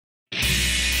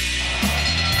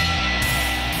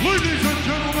Ladies and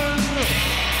gentlemen,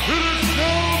 it is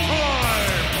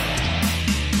showtime!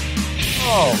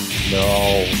 Oh,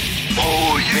 no.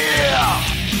 Oh, yeah!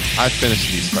 I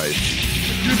finished these fights.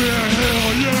 Give me a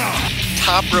hell yeah!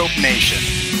 Top Rope Nation.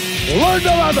 Learn to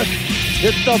love it.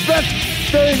 It's the best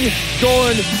thing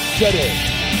going today.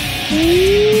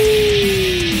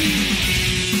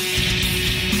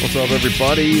 What's up,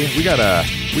 everybody? We got a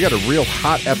real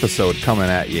hot episode coming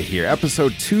at you here.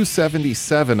 Episode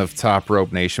 277 of Top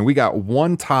Rope Nation. We got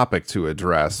one topic to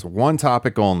address, one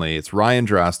topic only. It's Ryan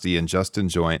Drosty and Justin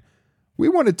Joint. We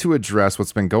wanted to address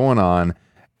what's been going on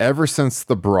ever since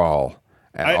the brawl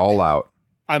at All Out.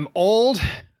 I'm old,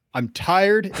 I'm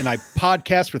tired, and I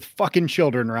podcast with fucking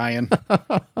children, Ryan.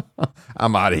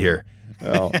 I'm out of here.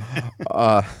 Oh,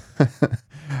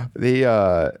 the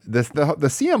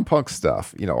CM Punk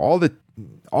stuff, you know,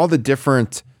 all the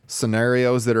different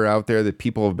scenarios that are out there that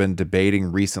people have been debating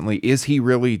recently. Is he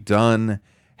really done?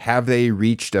 Have they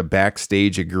reached a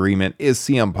backstage agreement? Is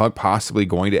CM Punk possibly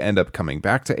going to end up coming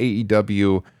back to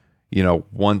AEW, you know,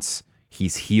 once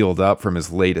he's healed up from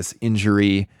his latest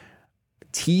injury?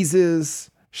 Teases,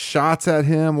 shots at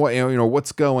him, what, you know,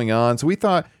 what's going on? So we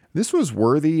thought this was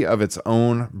worthy of its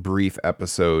own brief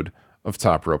episode of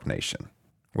Top Rope Nation.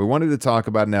 We wanted to talk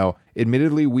about it. Now,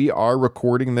 admittedly, we are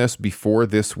recording this before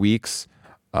this week's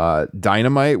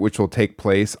Dynamite, which will take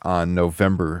place on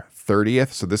November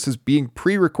 30th. So this is being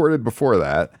pre-recorded before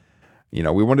that. You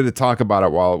know, we wanted to talk about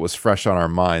it while it was fresh on our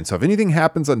mind. So if anything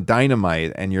happens on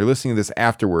Dynamite and you're listening to this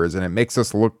afterwards and it makes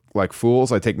us look like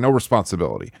fools, I take no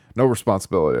responsibility. No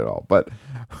responsibility at all. But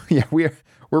yeah, we're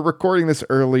recording this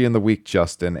early in the week,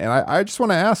 Justin. And I just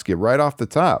want to ask you right off the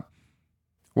top,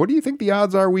 what do you think the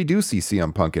odds are we do see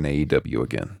CM Punk in AEW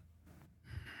again?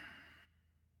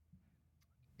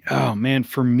 Oh, man,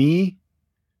 for me,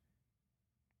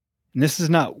 and this is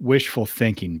not wishful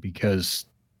thinking because,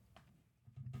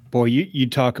 boy, you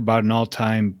talk about an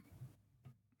all-time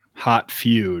hot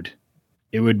feud.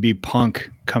 It would be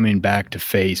Punk coming back to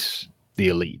face the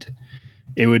Elite.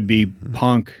 It would be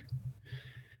Punk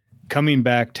coming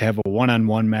back to have a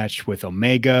one-on-one match with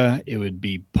Omega. It would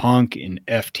be Punk in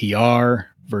FTR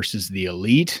versus the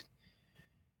Elite.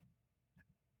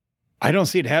 I don't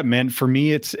see it happen, man. For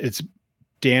me, it's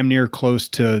damn near close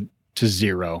to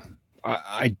zero.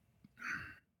 I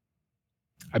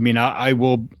mean, I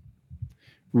will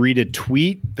read a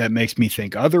tweet that makes me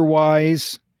think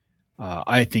otherwise.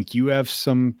 I think you have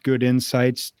some good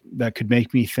insights that could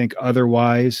make me think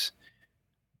otherwise,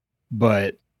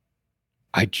 but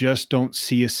I just don't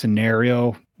see a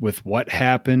scenario with what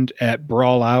happened at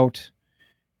Brawl Out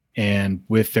and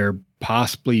with there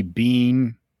possibly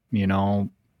being, you know,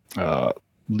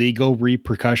 legal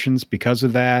repercussions because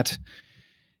of that.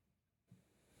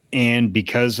 And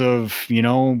because of, you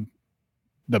know,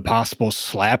 the possible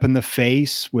slap in the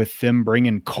face with them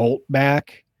bringing Colt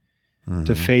back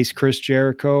to face Chris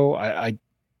Jericho. I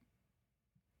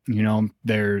you know,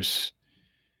 there's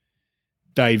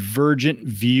divergent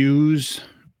views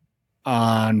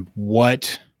on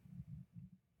what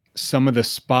some of the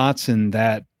spots in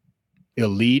that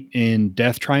Elite in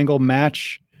Death Triangle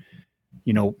match,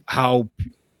 you know, how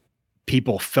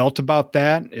people felt about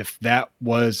that, if that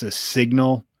was a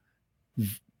signal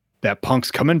that Punk's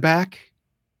coming back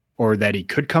or that he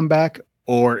could come back,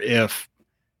 or if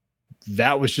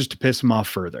that was just to piss him off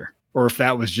further, or if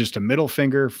that was just a middle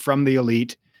finger from the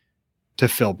Elite to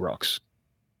Phil Brooks.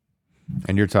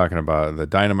 And you're talking about the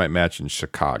Dynamite match in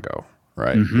Chicago,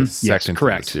 right? Mm-hmm. The second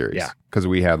correct. to the series. Yeah. Because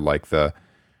we had like the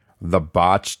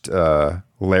botched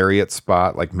lariat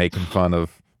spot, like making fun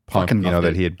of Punk, Fucking you know, loved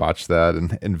that it. he had botched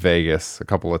that in Vegas a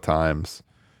couple of times,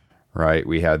 right?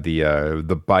 We had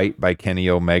the bite by Kenny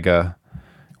Omega.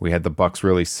 We had the Bucks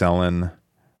really selling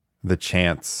the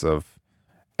chants of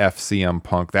FCM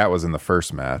Punk. That was in the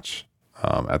first match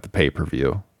at the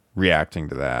pay-per-view, reacting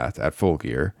to that at Full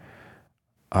Gear.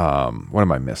 What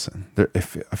am I missing? I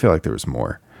feel like there was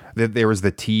more. There was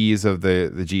the tease of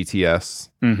the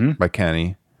GTS by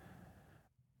Kenny.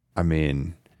 I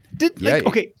mean,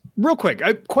 okay, real quick.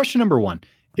 Question number one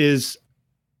is,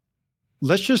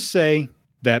 let's just say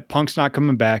that Punk's not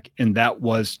coming back and that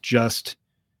was just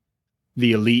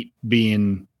the Elite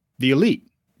being the Elite,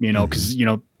 you know, because, you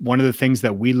know, one of the things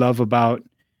that we love about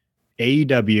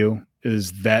AEW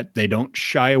is that they don't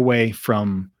shy away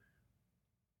from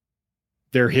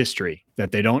their history,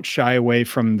 that they don't shy away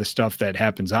from the stuff that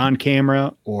happens on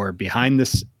camera or behind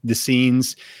the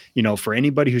scenes. You know, for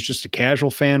anybody who's just a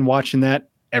casual fan watching that,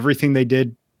 everything they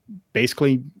did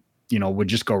basically, you know, would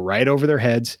just go right over their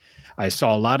heads. I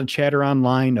saw a lot of chatter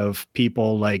online of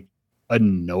people like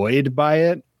annoyed by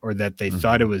it or that they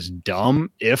thought it was dumb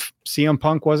if CM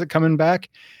Punk wasn't coming back.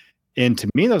 And to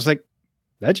me, that was like,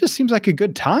 that just seems like a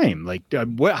good time. Like,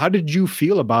 how did you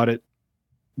feel about it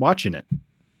watching it?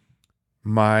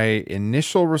 My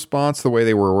initial response, the way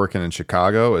they were working in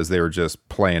Chicago, is they were just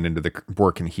playing into the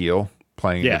working heel,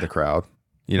 playing into the crowd.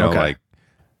 You know, like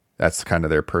that's kind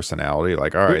of their personality.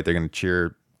 Like, all right, they're going to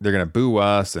cheer, they're going to boo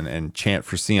us and chant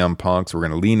for CM Punk. So we're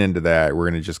going to lean into that. We're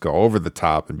going to just go over the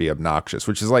top and be obnoxious,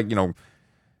 which is like, you know,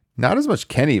 not as much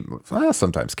Kenny, well,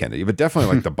 sometimes Kennedy, but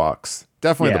definitely like the Bucks.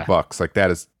 Definitely the Bucks. Like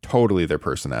that is totally their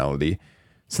personality.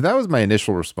 So that was my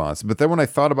initial response. But then when I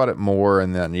thought about it more,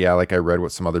 and then, like I read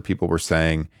what some other people were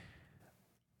saying,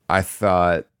 I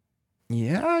thought,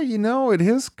 yeah, you know, it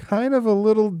is kind of a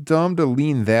little dumb to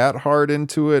lean that hard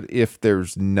into it if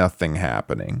there's nothing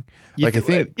happening. I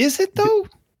think, is it though?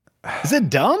 Is it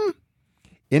dumb?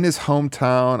 In his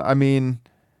hometown, I mean,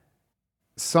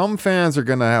 some fans are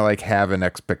going to like have an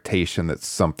expectation that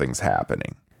something's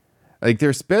happening. Like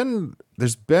there's been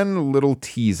little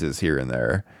teases here and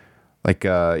there. Like,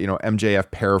 you know, MJF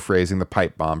paraphrasing the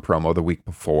pipe bomb promo the week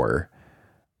before,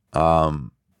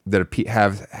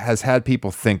 that has had people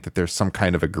think that there's some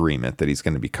kind of agreement that he's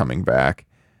going to be coming back.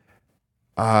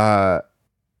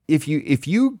 If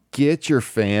you get your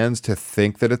fans to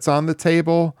think that it's on the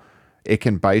table, it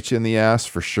can bite you in the ass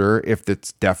for sure. If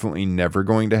it's definitely never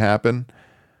going to happen.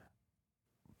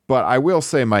 But I will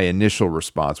say my initial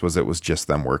response was it was just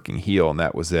them working heel, and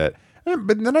that was it.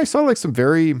 But then I saw like some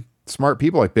very smart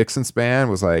people, like Bixen Span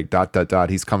was like ...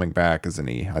 he's coming back, isn't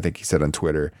he? I think he said on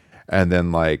Twitter. And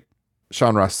then like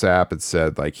Sean Ross Sapp had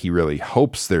said like he really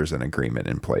hopes there's an agreement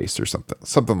in place or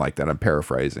something like that. I'm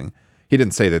paraphrasing. He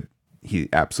didn't say that he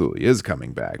absolutely is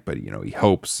coming back, but you know, he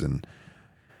hopes. And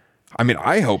I mean,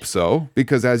 I hope so,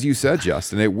 because as you said,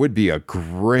 Justin, it would be a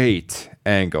great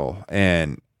angle.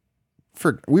 And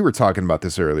we were talking about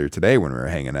this earlier today when we were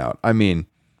hanging out. I mean,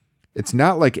 it's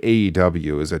not like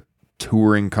AEW is a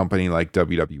touring company like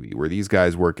WWE, where these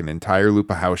guys work an entire loop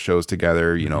of house shows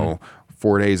together, you know,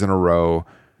 4 days in a row.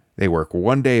 They work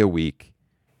 1 day a week.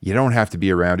 You don't have to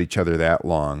be around each other that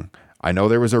long. I know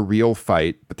there was a real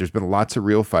fight, but there's been lots of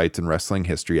real fights in wrestling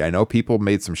history. I know people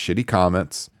made some shitty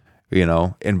comments, you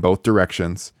know, in both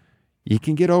directions. You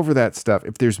can get over that stuff.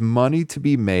 If there's money to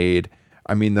be made,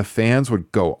 I mean, the fans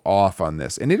would go off on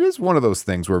this. And it is one of those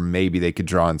things where maybe they could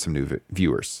draw in some new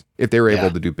viewers if they were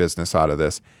able to do business out of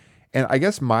this. And I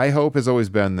guess my hope has always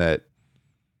been that,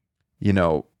 you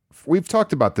know, we've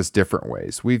talked about this different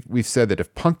ways. We've said that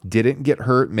if Punk didn't get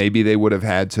hurt, maybe they would have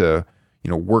had to,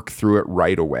 you know, work through it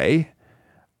right away.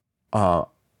 On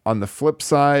the flip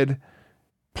side,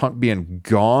 Punk being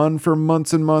gone for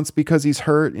months and months because he's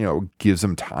hurt, you know, gives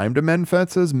him time to mend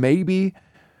fences. Maybe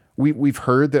we've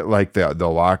heard that like the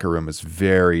locker room is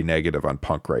very negative on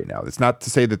Punk right now. It's not to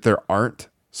say that there aren't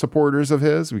supporters of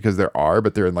his, because there are,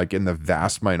 but they're like in the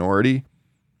vast minority.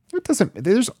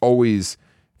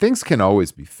 Things can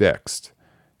always be fixed.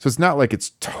 So it's not like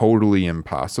it's totally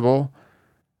impossible.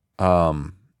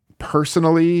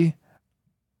 Personally,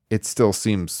 it still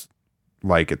seems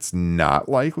like it's not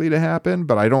likely to happen,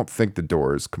 but I don't think the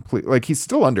door is complete. Like he's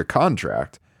still under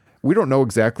contract. We don't know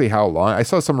exactly how long. I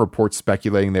saw some reports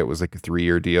speculating that it was like a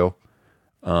 3-year deal,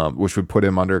 which would put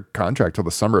him under contract till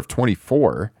the summer of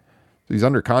 2024. So he's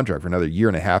under contract for another 1.5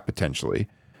 years potentially.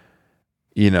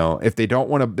 You know, if they don't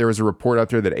want to, there was a report out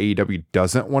there that AEW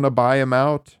doesn't want to buy him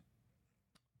out.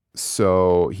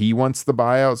 So he wants the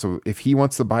buyout. So if he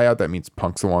wants the buyout, that means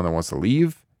Punk's the one that wants to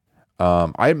leave.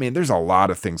 I mean, there's a lot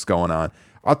of things going on.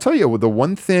 I'll tell you, the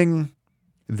one thing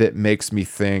that makes me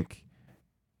think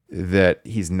that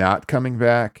he's not coming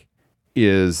back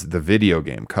is the video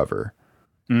game cover.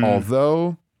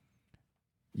 Although,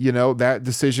 you know, that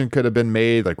decision could have been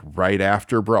made like right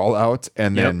after Brawl Out,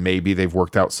 and then maybe they've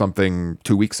worked out something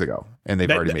 2 weeks ago and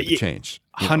they've already made the change.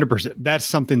 100%. That's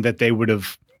something that they would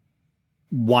have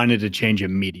wanted to change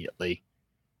immediately.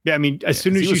 Yeah, I mean, as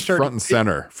soon as you start front and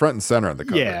center on the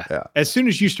cover. Yeah. As soon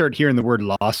as you start hearing the word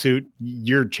lawsuit,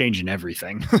 you're changing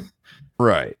everything.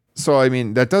 Right. So I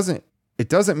mean, it doesn't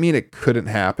mean it couldn't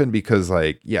happen, because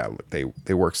like, yeah,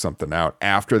 they worked something out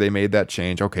after they made that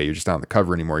change. Okay, you're just not on the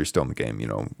cover anymore. You're still in the game, you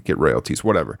know, get royalties,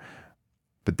 whatever.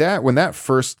 But when that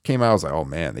first came out, I was like, oh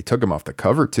man, they took him off the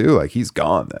cover too. Like he's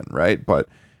gone then, right? But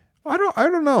I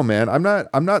don't know, man. I'm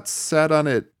not set on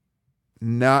it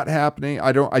not happening.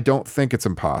 I don't think it's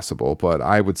impossible, but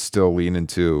I would still lean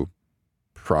into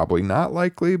probably not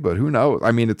likely, but who knows?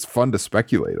 I mean, it's fun to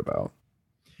speculate about.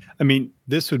 I mean,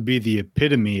 this would be the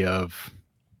epitome of,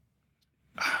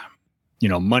 you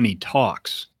know, money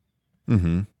talks.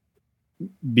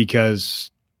 Because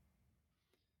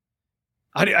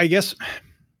I guess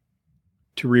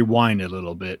to rewind a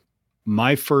little bit,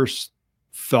 my first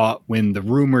thought when the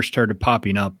rumors started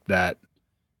popping up that,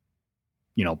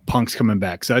 you know, Punk's coming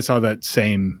back, so I saw that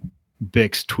same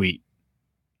Bix tweet,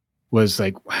 was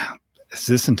like, wow, has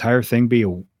this entire thing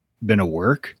been a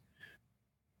work?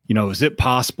 You know, is it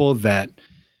possible that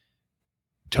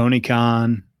Tony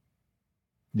Khan,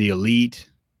 the Elite,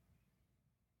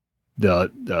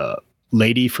 the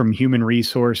lady from Human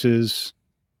Resources,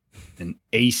 and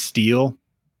Ace Steel,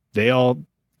 they all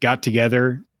got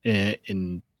together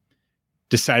and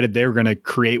decided they were going to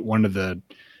create one of the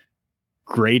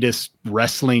greatest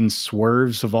wrestling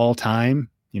swerves of all time?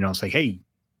 You know, it's like, hey,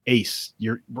 Ace,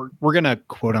 we're going to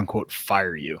quote unquote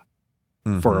fire you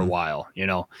for a while, you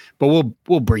know, but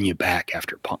we'll bring you back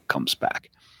after Punk comes back.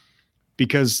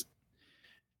 Because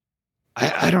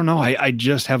I don't know, I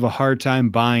just have a hard time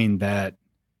buying that.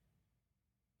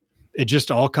 It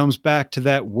just all comes back to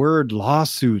that word,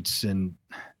 lawsuits, and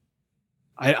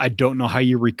I don't know how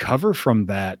you recover from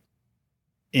that.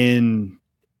 In,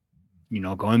 you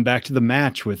know, going back to the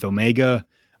match with Omega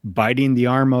biting the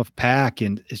arm of Pac,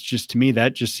 and it's just, to me,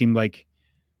 that just seemed like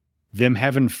them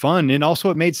having fun. And also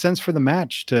it made sense for the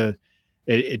match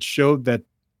it showed that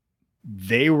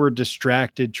they were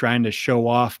distracted trying to show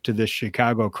off to the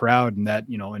Chicago crowd, and that,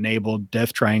 you know, enabled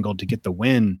Death Triangle to get the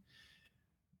win.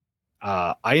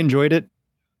 I enjoyed it.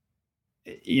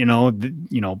 You know,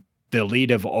 the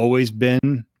Elite have always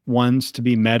been ones to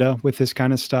be meta with this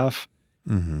kind of stuff.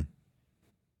 Mm-hmm.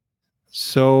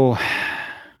 So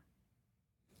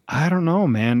I don't know,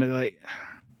 man. Like,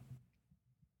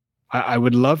 I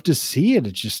would love to see it.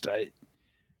 It's just,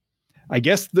 I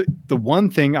guess the one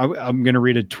thing I'm going to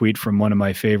read a tweet from one of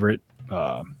my favorite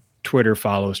Twitter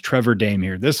follows, Trevor Dame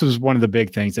here. This was one of the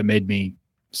big things that made me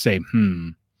say,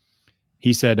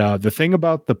 He said, the thing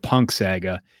about the Punk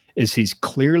saga is he's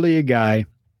clearly a guy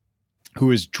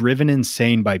who is driven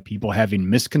insane by people having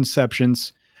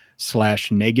misconceptions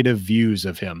 / negative views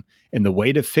of him. And the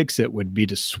way to fix it would be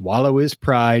to swallow his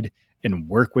pride and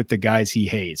work with the guys he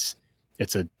hates.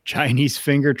 It's a Chinese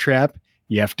finger trap.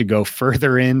 You have to go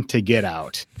further in to get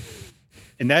out.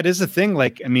 And that is the thing.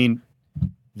 Like, I mean,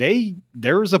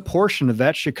 there was a portion of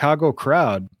that Chicago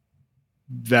crowd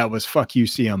that was fuck you,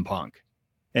 CM Punk.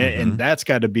 And that's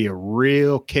got to be a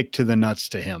real kick to the nuts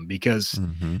to him, because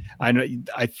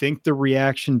I think the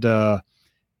reaction to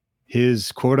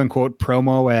his quote unquote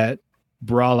promo at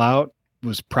Brawl Out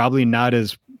was probably not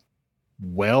as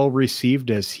well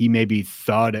received as he maybe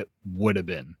thought it would have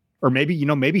been. Or maybe, you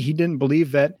know, maybe he didn't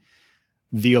believe that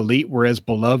the Elite were as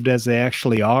beloved as they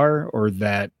actually are, or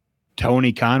that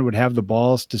Tony Khan would have the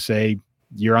balls to say,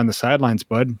 you're on the sidelines,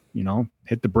 bud, you know,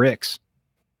 hit the bricks.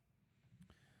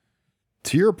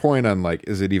 To your point on, like,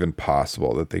 is it even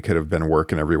possible that they could have been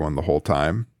working everyone the whole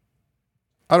time?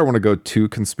 I don't want to go too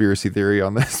conspiracy theory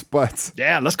on this, but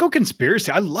yeah, let's go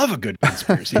conspiracy. I love a good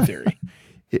conspiracy theory.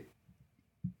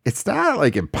 It's not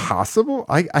like impossible.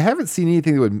 I haven't seen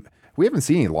anything we haven't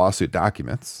seen any lawsuit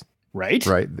documents. Right.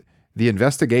 The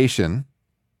investigation,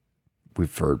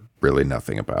 we've heard really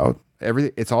nothing about.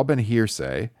 It's all been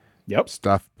hearsay. Yep.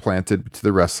 Stuff planted to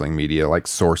the wrestling media, like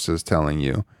sources telling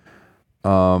you.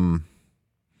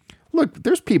 Look,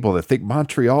 there's people that think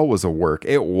Montreal was a work.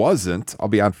 It wasn't. I'll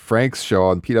be on Frank's show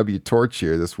on PW Torch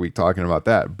here this week talking about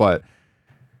that. But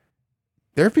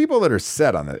there are people that are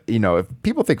set on it. You know, if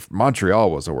people think Montreal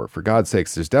was a work, for God's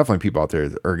sakes, there's definitely people out there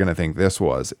that are going to think this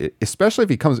was. Especially if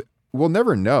he comes, we'll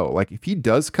never know. Like, if he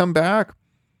does come back,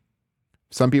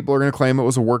 some people are going to claim it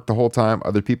was a work the whole time.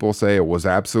 Other people will say it was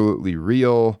absolutely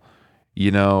real,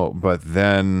 you know, but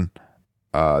then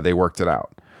they worked it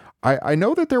out. I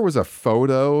know that there was a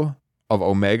photo of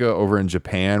Omega over in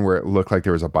Japan where it looked like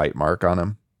there was a bite mark on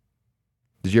him.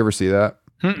 Did you ever see that?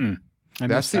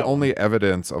 That's the only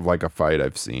evidence of like a fight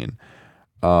I've seen.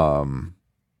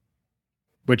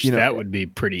 Which, you know, that would be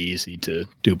pretty easy to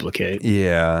duplicate.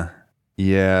 Yeah.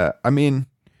 I mean,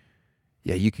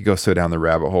 yeah, you could go so down the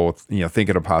rabbit hole, you know,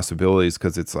 thinking of possibilities,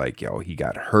 because it's like, yo, he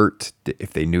got hurt.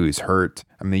 If they knew he's hurt,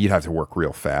 I mean, you'd have to work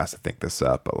real fast to think this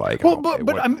up. But like, well, okay,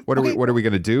 what are we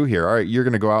going to do here? All right, you're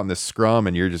going to go out in this scrum,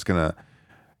 and you're going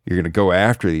to go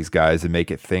after these guys and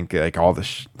make it think like all the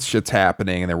shit's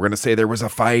happening, and then we're going to say there was a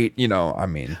fight. You know, I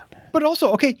mean, but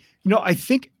also, okay, you know, I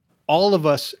think all of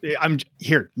us. I'm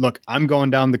going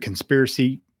down the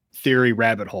conspiracy theory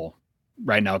rabbit hole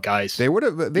right now, guys. I would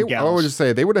just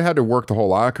say they would have had to work the whole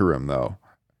locker room, though,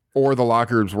 or the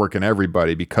locker room's working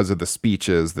everybody because of the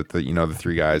speeches that the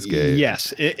three guys gave.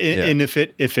 Yes, and if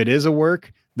it is a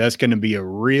work, that's going to be a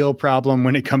real problem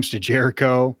when it comes to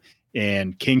Jericho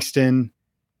and Kingston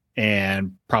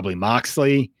and probably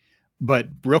Moxley. But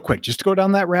real quick, just to go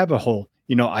down that rabbit hole,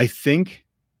 I think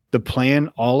the plan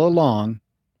all along,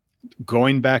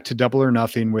 going back to Double or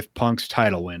Nothing with Punk's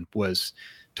title win, was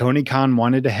Tony Khan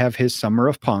wanted to have his Summer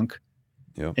of Punk.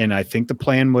 Yeah. And I think the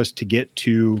plan was to get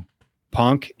to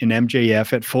Punk and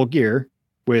MJF at Full Gear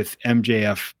with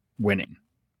MJF winning.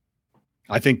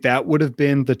 I think that would have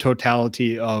been the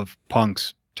totality of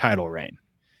Punk's title reign.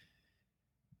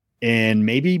 And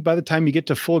maybe by the time you get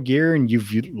to Full Gear and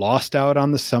you've lost out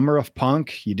on the Summer of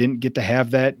Punk, you didn't get to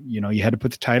have that, you had to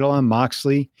put the title on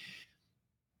Moxley.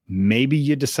 Maybe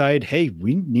you decide, hey,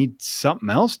 we need something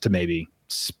else to maybe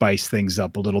spice things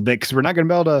up a little bit, because we're not going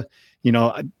to be able to,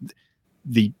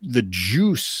 the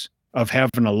juice of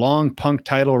having a long Punk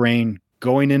title reign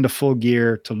going into Full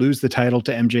Gear to lose the title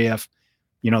to MJF,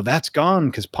 that's gone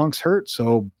because Punk's hurt.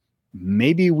 So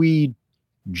maybe we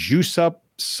juice up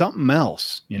something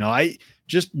else, I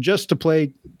just to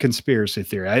play conspiracy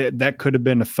theory. That could have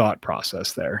been a thought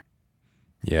process there.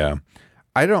 Yeah.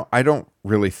 I don't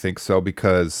really think so,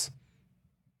 because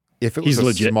if it was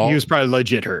legit, he was probably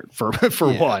legit hurt for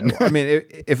one. I mean,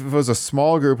 if it was a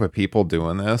small group of people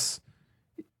doing this,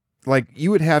 like, you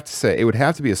would have to say it would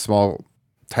have to be a small,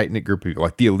 tight-knit group of people,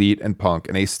 like the Elite and Punk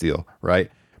and Ace Steel,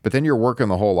 right? But then you're working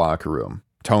the whole locker room,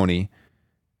 Tony.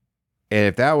 And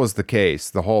if that was the case,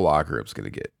 the whole locker room's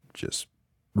going to get just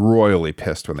royally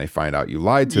pissed when they find out you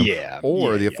lied to them.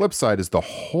 Or the flip side is the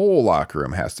whole locker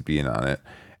room has to be in on it.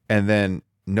 And then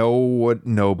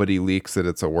nobody leaks that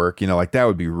it's a work, like that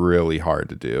would be really hard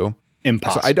to do.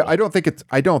 Impossible. So I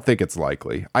don't think it's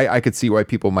likely. I could see why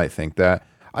people might think that.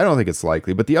 I don't think it's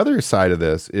likely. But the other side of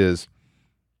this is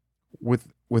with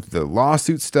the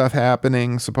lawsuit stuff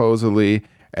happening supposedly,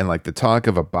 and like the talk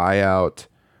of a buyout,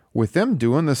 with them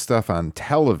doing this stuff on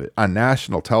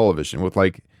national television, with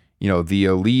the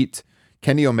Elite,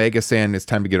 Kenny Omega saying it's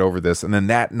time to get over this, and then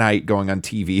that night going on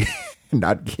TV,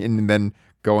 and then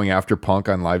going after Punk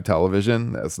on live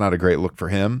television. That's not a great look for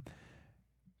him.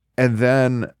 And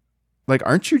then,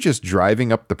 aren't you just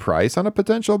driving up the price on a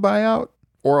potential buyout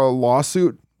or a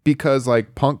lawsuit, because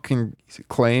Punk can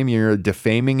claim you're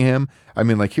defaming him? I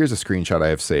mean, here's a screenshot I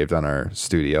have saved on our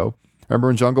studio. Remember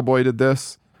when Jungle Boy did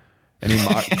this? And he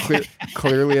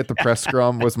clearly at the press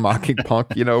scrum was mocking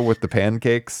Punk, with the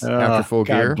pancakes after Full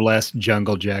Gear. God bless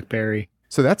Jungle Jack Perry.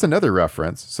 So that's another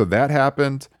reference. So that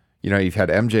happened. You've had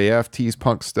MJF tease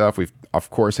Punk stuff. We've,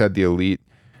 of course, had the Elite.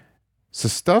 So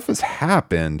stuff has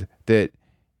happened that,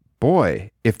 boy,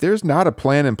 if there's not a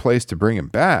plan in place to bring him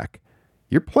back,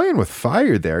 you're playing with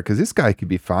fire there, because this guy could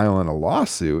be filing a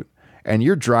lawsuit, and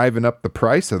you're driving up the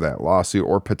price of that lawsuit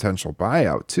or potential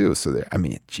buyout too. So,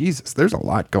 Jesus, there's a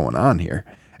lot going on here.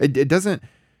 It doesn't,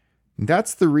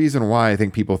 that's the reason why I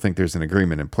think people think there's an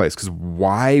agreement in place, because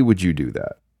why would you do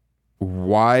that?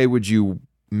 Why would you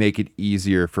make it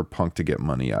easier for Punk to get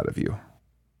money out of you?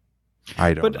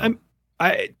 I don't know.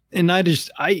 I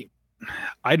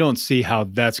don't see how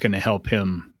that's going to help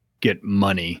him get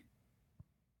money.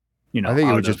 I think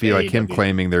it would just be like him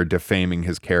claiming they're defaming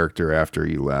his character after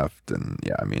he left. And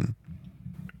I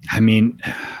don't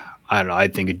know. I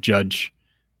think a judge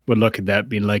would look at that,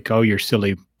 be like, "Oh, you're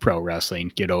silly pro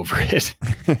wrestling. Get over it."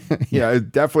 Yeah,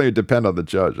 it definitely would depend on the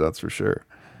judge. That's for sure.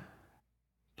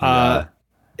 I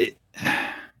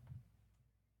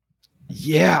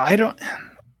don't.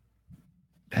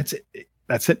 That's it.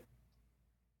 That's it.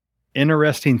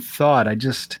 Interesting thought.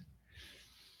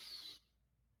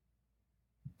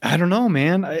 I don't know,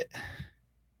 man.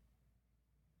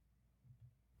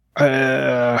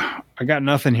 I got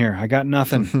nothing here. I got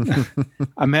nothing.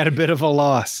 I'm at a bit of a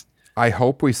loss. I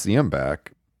hope we see him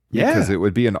back. Yeah. Because it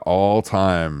would be an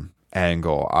all-time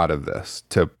angle out of this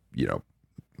to,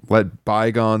 let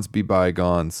bygones be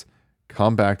bygones,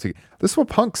 come back to. This is what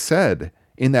Punk said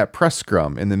in that press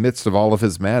scrum in the midst of all of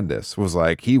his madness, was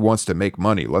like, he wants to make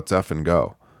money. Let's effing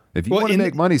go. If you want to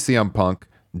make money, CM Punk,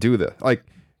 do this.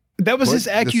 That was his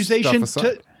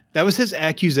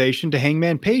accusation to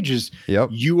Hangman Page. Yep.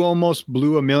 You almost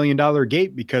blew $1 million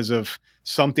gate because of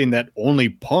something that only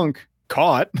Punk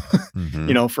caught,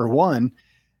 for one.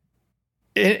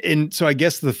 And so I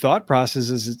guess the thought process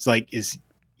is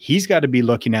he's got to be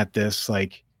looking at this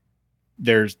like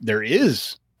there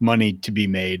is money to be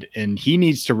made, and he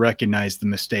needs to recognize the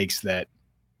mistakes that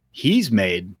he's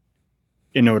made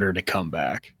in order to come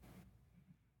back.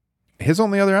 His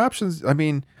only other options,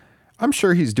 I'm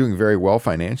sure he's doing very well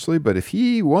financially, but if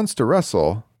he wants to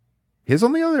wrestle, his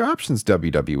only other option is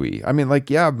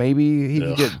WWE. Maybe he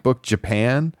can get booked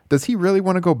Japan. Does he really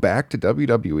want to go back to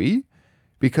WWE?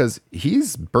 Because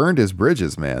he's burned his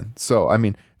bridges, man. So,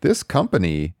 this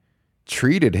company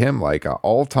treated him like an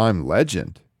all-time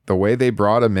legend. The way they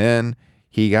brought him in,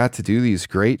 He got to do these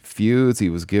great feuds. He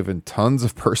was given tons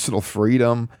of personal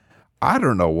freedom. I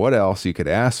don't know what else you could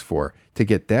ask for to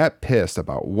get that pissed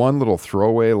about one little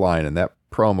throwaway line in that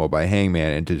promo by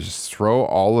Hangman and to just throw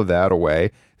all of that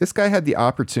away. This guy had the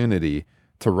opportunity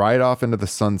to ride off into the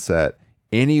sunset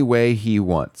any way he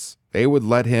wants. They would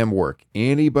let him work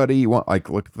anybody he want. Like,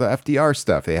 look at the FDR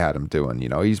stuff they had him doing. You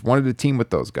know, he's wanted to team with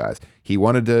those guys. He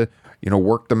wanted to,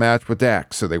 work the match with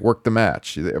Dax. So they worked the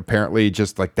match. Apparently,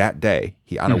 just like that day,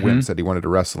 he on a whim said he wanted to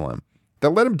wrestle him. They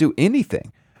let him do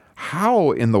anything.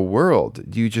 How in the world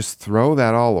do you just throw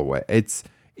that all away? It's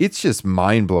just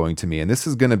mind blowing to me. And this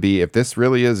is going to be, if this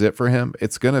really is it for him,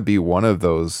 it's going to be one of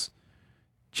those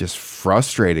just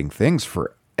frustrating things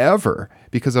forever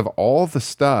because of all the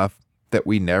stuff that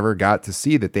we never got to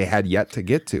see that they had yet to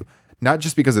get to. Not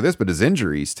just because of this, but his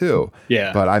injuries too.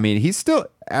 Yeah. But I mean, he's still,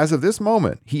 as of this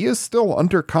moment, he is still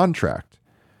under contract.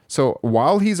 So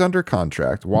while he's under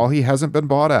contract, while he hasn't been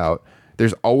bought out,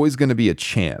 there's always going to be a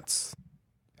chance,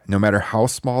 no matter how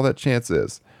small that chance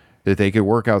is, that they could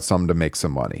work out something to make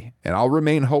some money. And I'll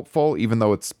remain hopeful, even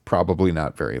though it's probably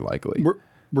not very likely.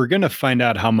 We're going to find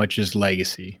out how much his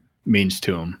legacy means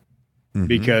to him.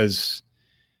 Because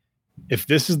if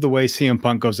this is the way CM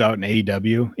Punk goes out in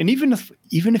AEW, and even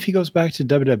if he goes back to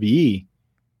WWE,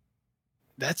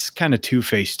 that's kind of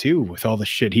two-faced too, with all the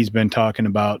shit he's been talking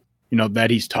about, that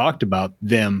he's talked about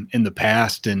them in the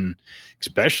past, and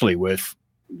especially with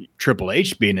Triple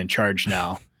H being in charge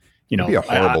now. It'd be a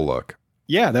horrible look.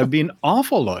 Yeah, that'd be an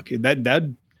awful look.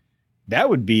 That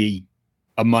would be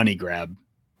a money grab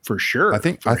for sure. I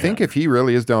think if he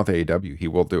really is done with AEW, he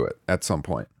will do it at some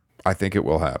point. I think it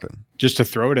will happen. Just to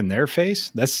throw it in their face?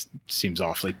 That seems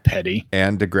awfully petty.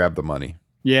 And to grab the money.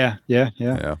 Yeah.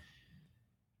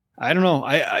 I don't know.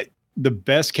 I the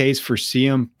best case for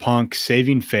CM Punk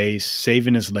saving face,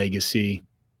 saving his legacy,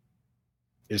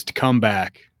 is to come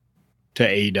back to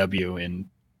AEW and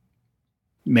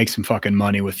make some fucking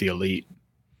money with the Elite.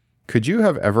 Could you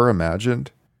have ever imagined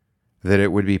that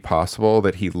it would be possible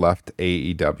that he left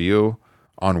AEW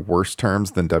on worse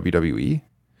terms than WWE?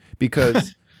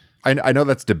 Because I know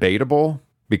that's debatable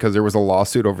because there was a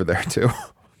lawsuit over there too.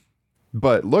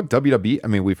 But look, WWE, I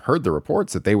mean, we've heard the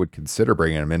reports that they would consider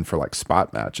bringing him in for like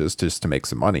spot matches just to make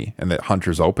some money and that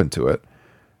Hunter's open to it.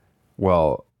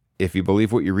 Well, if you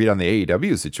believe what you read on the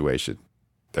AEW situation,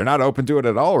 they're not open to it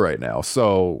at all right now.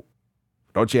 So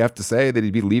don't you have to say that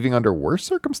he'd be leaving under worse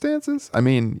circumstances? I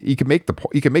mean, you can make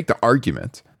the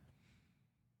argument.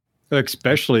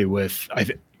 Especially with,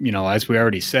 as we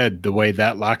already said, the way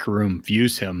that locker room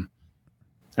views him.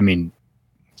 I mean,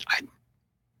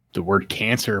 the word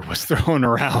cancer was thrown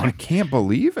around. I can't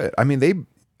believe it. I mean,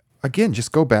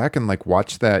 just go back and like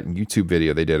watch that YouTube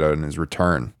video they did on his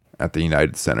return at the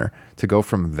United Center, to go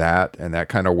from that and that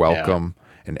kind of welcome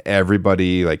and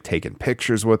everybody like taking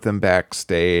pictures with him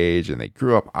backstage, and they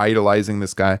grew up idolizing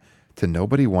this guy, to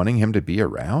nobody wanting him to be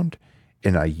around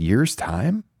in a year's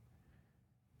time.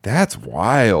 That's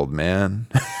wild, man.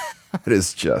 That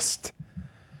is just,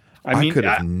 I could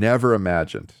have never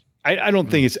imagined. I don't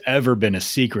think it's ever been a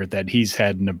secret that he's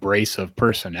had an abrasive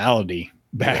personality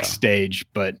backstage,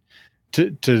 but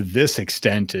to this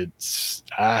extent, it's,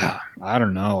 I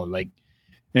don't know. Like,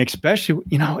 and especially,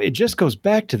 it just goes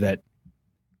back to that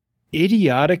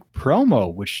idiotic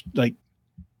promo, which, like,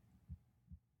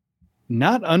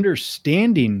 not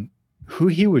understanding who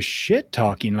he was shit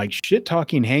talking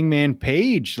Hangman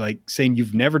Page, like saying,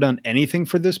 "You've never done anything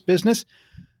for this business."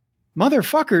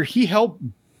 Motherfucker, he helped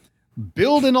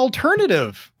build an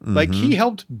alternative. Like, he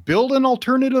helped build an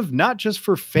alternative, not just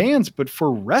for fans, but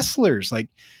for wrestlers. Like,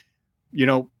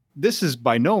 this is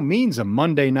by no means a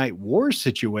Monday Night War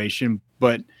situation,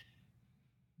 but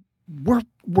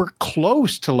we're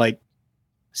close to like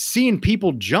seeing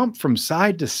people jump from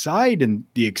side to side and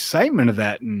the excitement of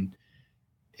that. And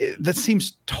that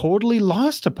seems totally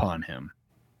lost upon him.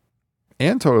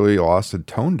 And totally lost and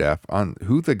tone deaf on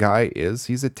who the guy is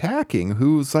he's attacking,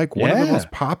 who's like one of the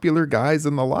most popular guys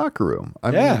in the locker room.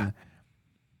 I mean,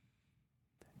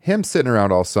 him sitting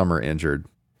around all summer injured,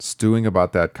 stewing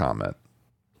about that comment,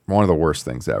 one of the worst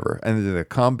things ever. And then to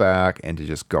come back and to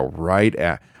just go right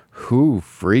at, who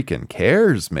freaking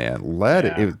cares, man? Let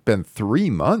it. It's been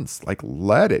 3 months. Like,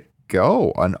 let it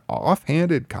go. An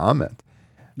offhanded comment.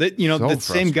 That,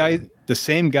 the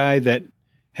same guy that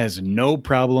has no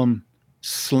problem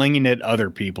slinging at other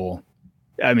people.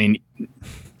 I mean,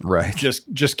 right.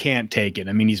 Just can't take it.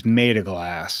 I mean, he's made of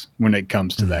glass when it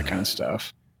comes to that kind of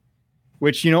stuff,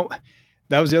 which,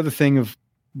 that was the other thing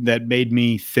that made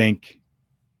me think,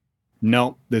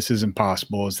 no, this is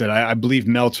impossible, is that I believe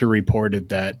Meltzer reported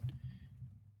that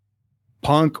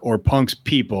Punk or Punk's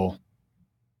people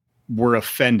were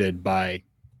offended by,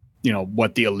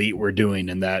 what the Elite were doing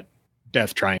in that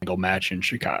Death Triangle match in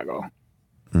Chicago.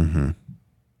 Mm-hmm.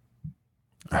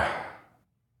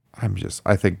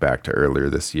 I think back to earlier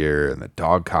this year and the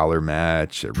dog collar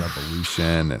match at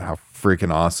Revolution and how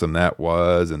freaking awesome that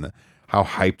was, and how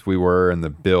hyped we were and the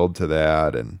build to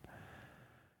that, and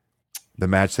the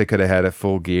match they could have had at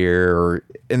Full Gear or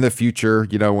in the future,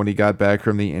 when he got back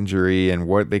from the injury, and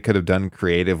what they could have done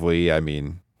creatively. I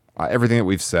mean, everything that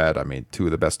we've said, two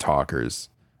of the best talkers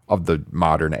of the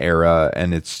modern era.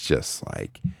 And it's just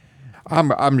like, I'm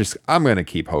going to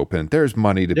keep hoping there's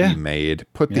money to be made.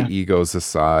 Put the egos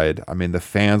aside. The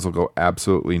fans will go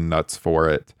absolutely nuts for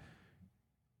it.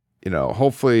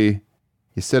 Hopefully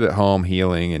you sit at home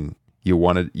healing and you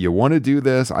want to do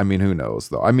this. Who knows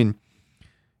though?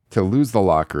 To lose the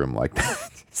locker room like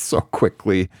that so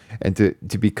quickly and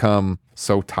to become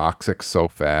so toxic so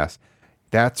fast,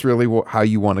 that's really how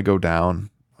you want to go down.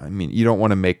 You don't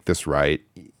want to make this right.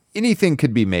 Anything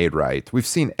could be made right. We've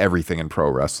seen everything in pro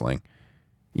wrestling.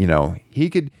 He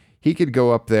could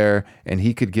go up there and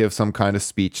he could give some kind of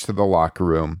speech to the locker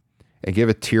room and give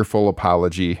a tearful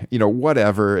apology,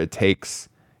 whatever it takes.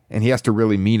 And he has to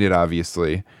really mean it,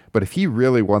 obviously. But if he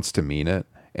really wants to mean it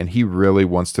and he really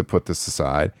wants to put this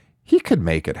aside, he could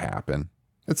make it happen.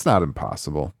 It's not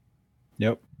impossible.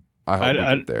 Yep. I hope we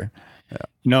get there.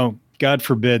 Yeah. God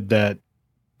forbid that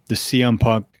the CM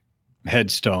Punk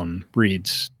headstone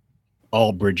reads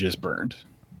 "All bridges burned."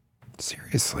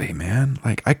 Seriously, man.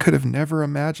 I could have never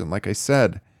imagined, like I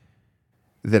said,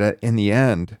 that in the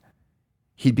end,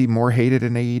 he'd be more hated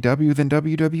in AEW than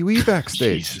WWE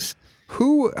backstage. Jesus.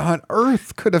 Who on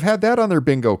earth could have had that on their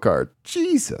bingo card?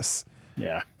 Jesus.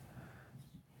 Yeah.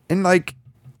 And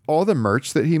all the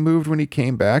merch that he moved when he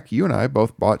came back, you and I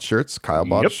both bought shirts. Kyle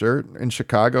bought a shirt in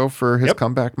Chicago for his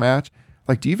comeback match.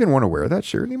 Do you even want to wear that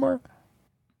shirt anymore?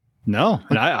 No.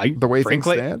 And I the way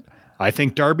frankly, things stand? I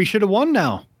think Darby should have won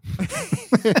now.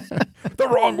 The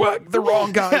wrong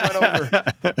guy went over.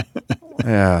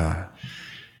 Yeah.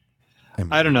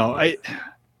 I don't know.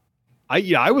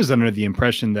 I was under the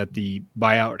impression that the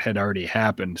buyout had already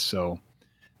happened. So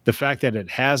the fact that it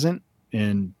hasn't,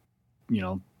 and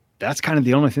that's kind of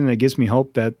the only thing that gives me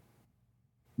hope that,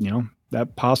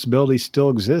 that possibility still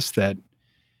exists, that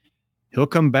he'll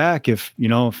come back if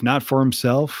not for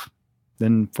himself,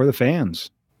 then for the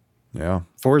fans. Yeah.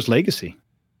 For his legacy.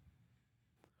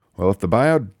 Well, if the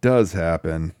buyout does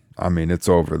happen, it's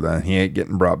over then. He ain't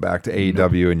getting brought back to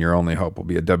AEW, and your only hope will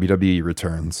be a WWE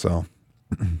return. So,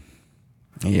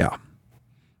 yeah.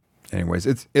 Anyways,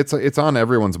 it's on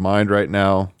everyone's mind right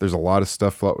now. There's a lot of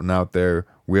stuff floating out there.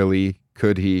 Will he?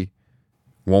 Could he?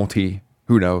 Won't he?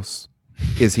 Who knows?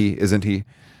 Is he? Isn't he?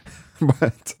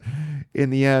 But in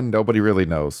the end, nobody really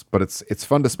knows. But it's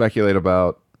fun to speculate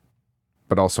about,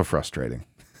 but also frustrating.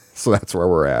 So that's where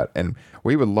we're at. And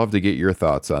we would love to get your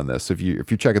thoughts on this. If you're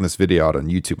checking this video out on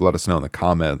YouTube, let us know in the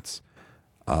comments.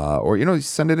 Or,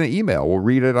 send it an email. We'll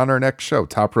read it on our next show,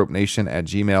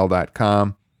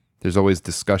 topropenation@gmail.com. There's always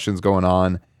discussions going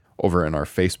on over in our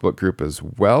Facebook group as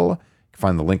well. You can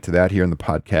find the link to that here in the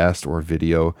podcast or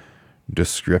video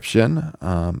description.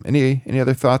 Any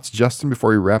other thoughts, Justin, before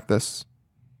we wrap this?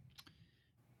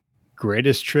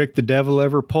 Greatest trick the devil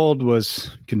ever pulled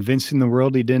was convincing the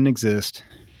world he didn't exist.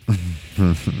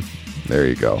 There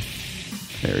you go.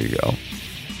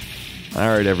 All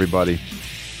right, everybody.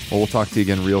 Well, we'll talk to you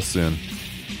again real soon.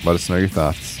 Let us know your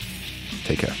thoughts.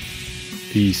 Take care.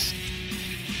 Peace.